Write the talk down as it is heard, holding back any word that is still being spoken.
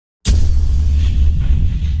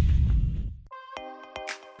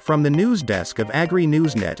From the news desk of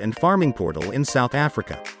Agri-Newsnet and Farming Portal in South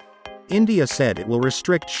Africa. India said it will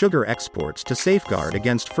restrict sugar exports to safeguard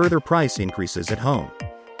against further price increases at home.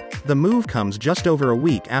 The move comes just over a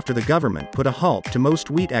week after the government put a halt to most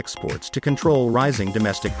wheat exports to control rising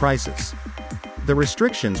domestic prices. The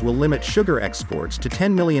restrictions will limit sugar exports to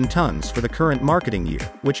 10 million tons for the current marketing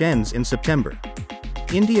year, which ends in September.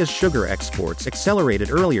 India's sugar exports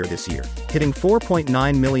accelerated earlier this year, hitting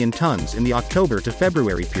 4.9 million tons in the October to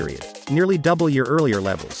February period, nearly double year earlier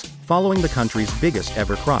levels, following the country's biggest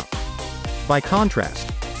ever crop. By contrast,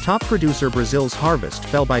 top producer Brazil's harvest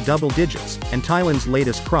fell by double digits, and Thailand's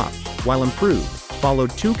latest crop, while improved,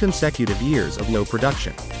 followed 2 consecutive years of low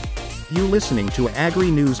production. You listening to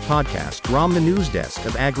Agri-News podcast from the news desk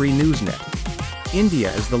of Agri-Newsnet.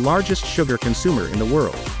 India is the largest sugar consumer in the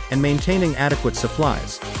world, and maintaining adequate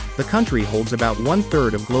supplies. The country holds about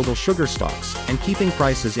 1/3 of global sugar stocks, and keeping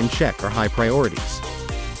prices in check are high priorities.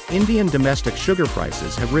 Indian domestic sugar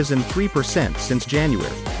prices have risen 3% since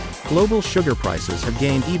January. Global sugar prices have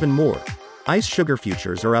gained even more. ICE sugar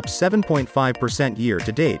futures are up 7.5% year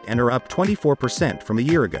to date and are up 24% from a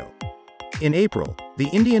year ago. In April, the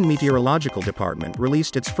Indian Meteorological Department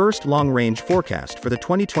released its first long-range forecast for the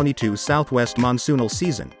 2022 southwest monsoonal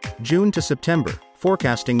season, June to September,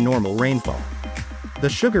 forecasting normal rainfall. The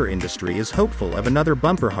sugar industry is hopeful of another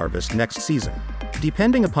bumper harvest next season.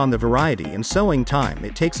 Depending upon the variety and sowing time,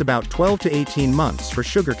 it takes about 12 to 18 months for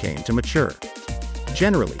sugarcane to mature.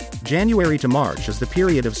 Generally, January to March is the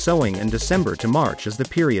period of sowing and December to March is the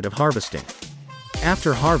period of harvesting.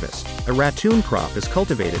 After harvest, a ratoon crop is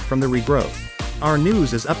cultivated from the regrowth. Our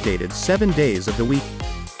news is updated 7 days of the week.